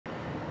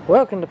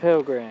Welcome to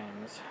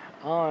Pilgrims.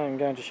 I'm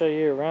going to show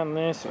you around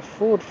this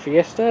Ford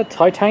Fiesta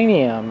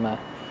Titanium.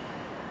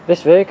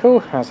 This vehicle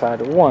has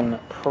had one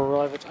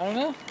private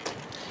owner.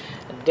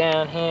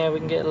 Down here we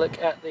can get a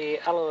look at the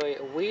alloy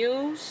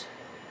wheels.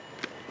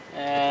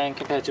 And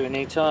compared to a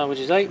new tyre, which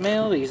is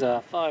 8mm, these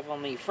are 5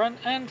 on the front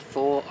and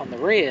 4 on the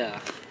rear.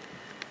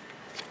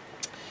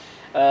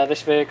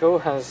 This vehicle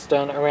has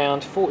done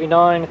around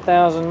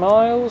 49,000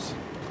 miles.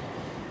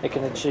 It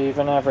can achieve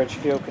an average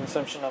fuel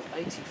consumption of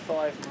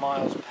 85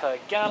 miles per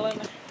gallon.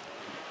 It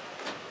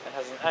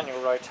has an annual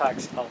road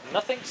tax of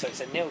nothing, so it's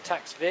a nil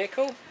tax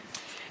vehicle.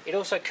 It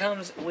also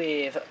comes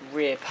with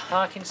rear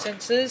parking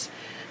sensors,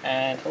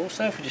 and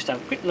also if we just have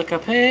a quick look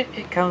up here,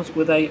 it comes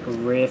with a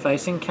rear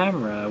facing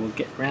camera. We'll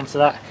get around to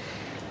that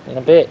in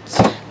a bit.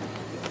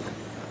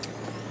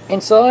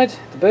 Inside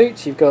the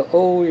boot you've got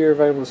all your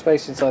available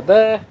space inside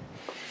there,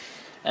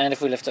 and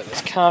if we lift up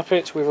this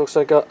carpet we've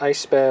also got a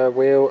spare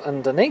wheel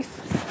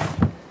underneath.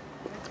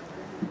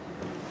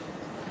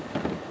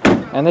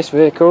 And this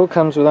vehicle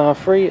comes with our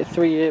free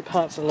 3-year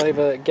parts and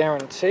labour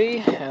guarantee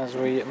as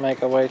we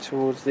make our way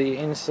towards the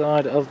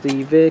inside of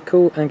the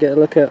vehicle and get a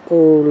look at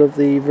all of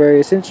the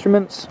various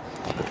instruments,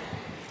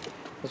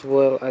 as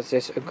well as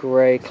this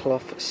grey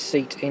cloth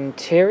seat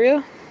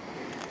interior.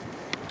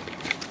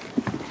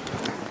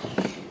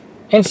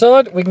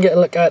 Inside we can get a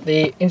look at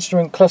the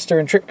instrument cluster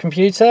and trip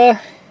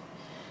computer.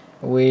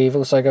 We've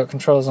also got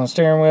controls on the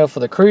steering wheel for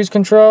the cruise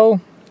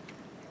control.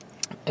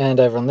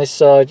 And over on this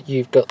side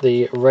you've got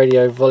the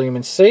radio volume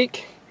and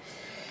seek.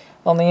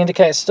 On the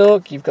indicator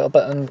stalk you've got a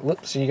button,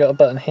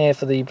 here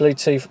for the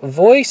Bluetooth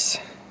voice.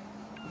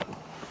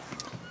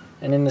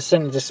 And in the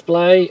centre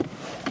display,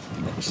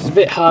 which is a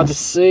bit hard to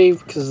see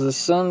because of the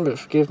sun, but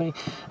forgive me,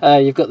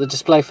 you've got the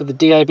display for the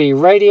DAB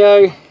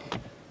radio.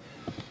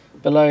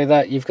 Below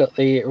that you've got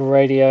the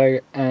radio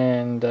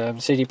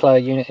and CD player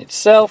unit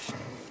itself.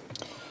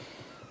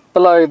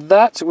 Below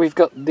that we've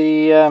got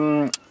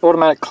the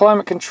automatic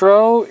climate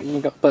control.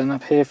 You've got a button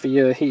up here for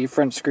your heated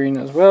front screen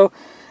as well,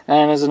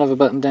 and there's another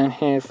button down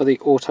here for the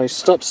auto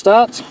stop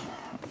start.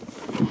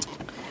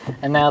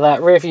 And now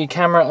that rear view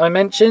camera I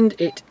mentioned,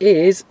 it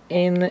is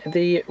in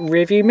the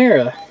rear view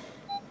mirror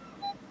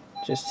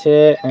just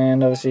here,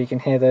 and obviously you can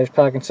hear those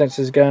parking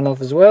sensors going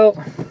off as well.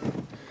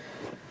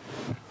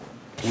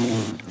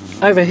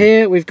 Over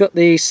here we've got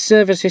the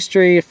service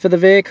history for the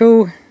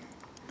vehicle.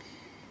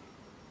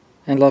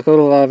 And like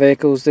all of our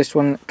vehicles, this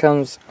one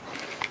comes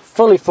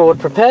fully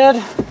Ford prepared.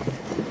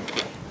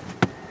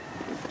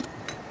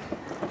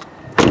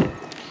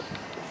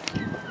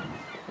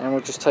 And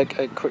we'll just take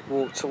a quick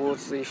walk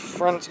towards the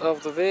front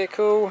of the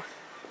vehicle,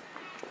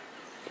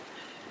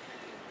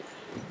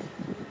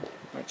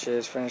 which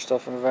is finished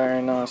off in a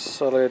very nice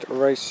solid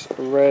race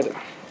red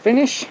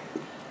finish.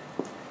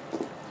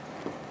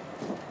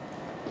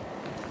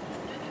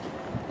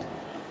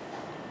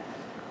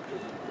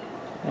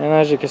 And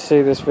as you can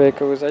see, this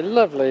vehicle is a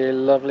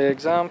lovely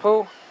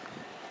example.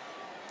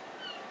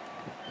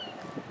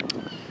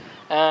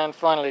 And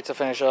finally, to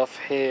finish off,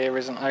 here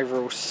is an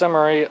overall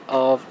summary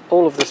of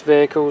all of this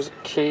vehicle's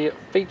key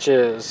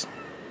features.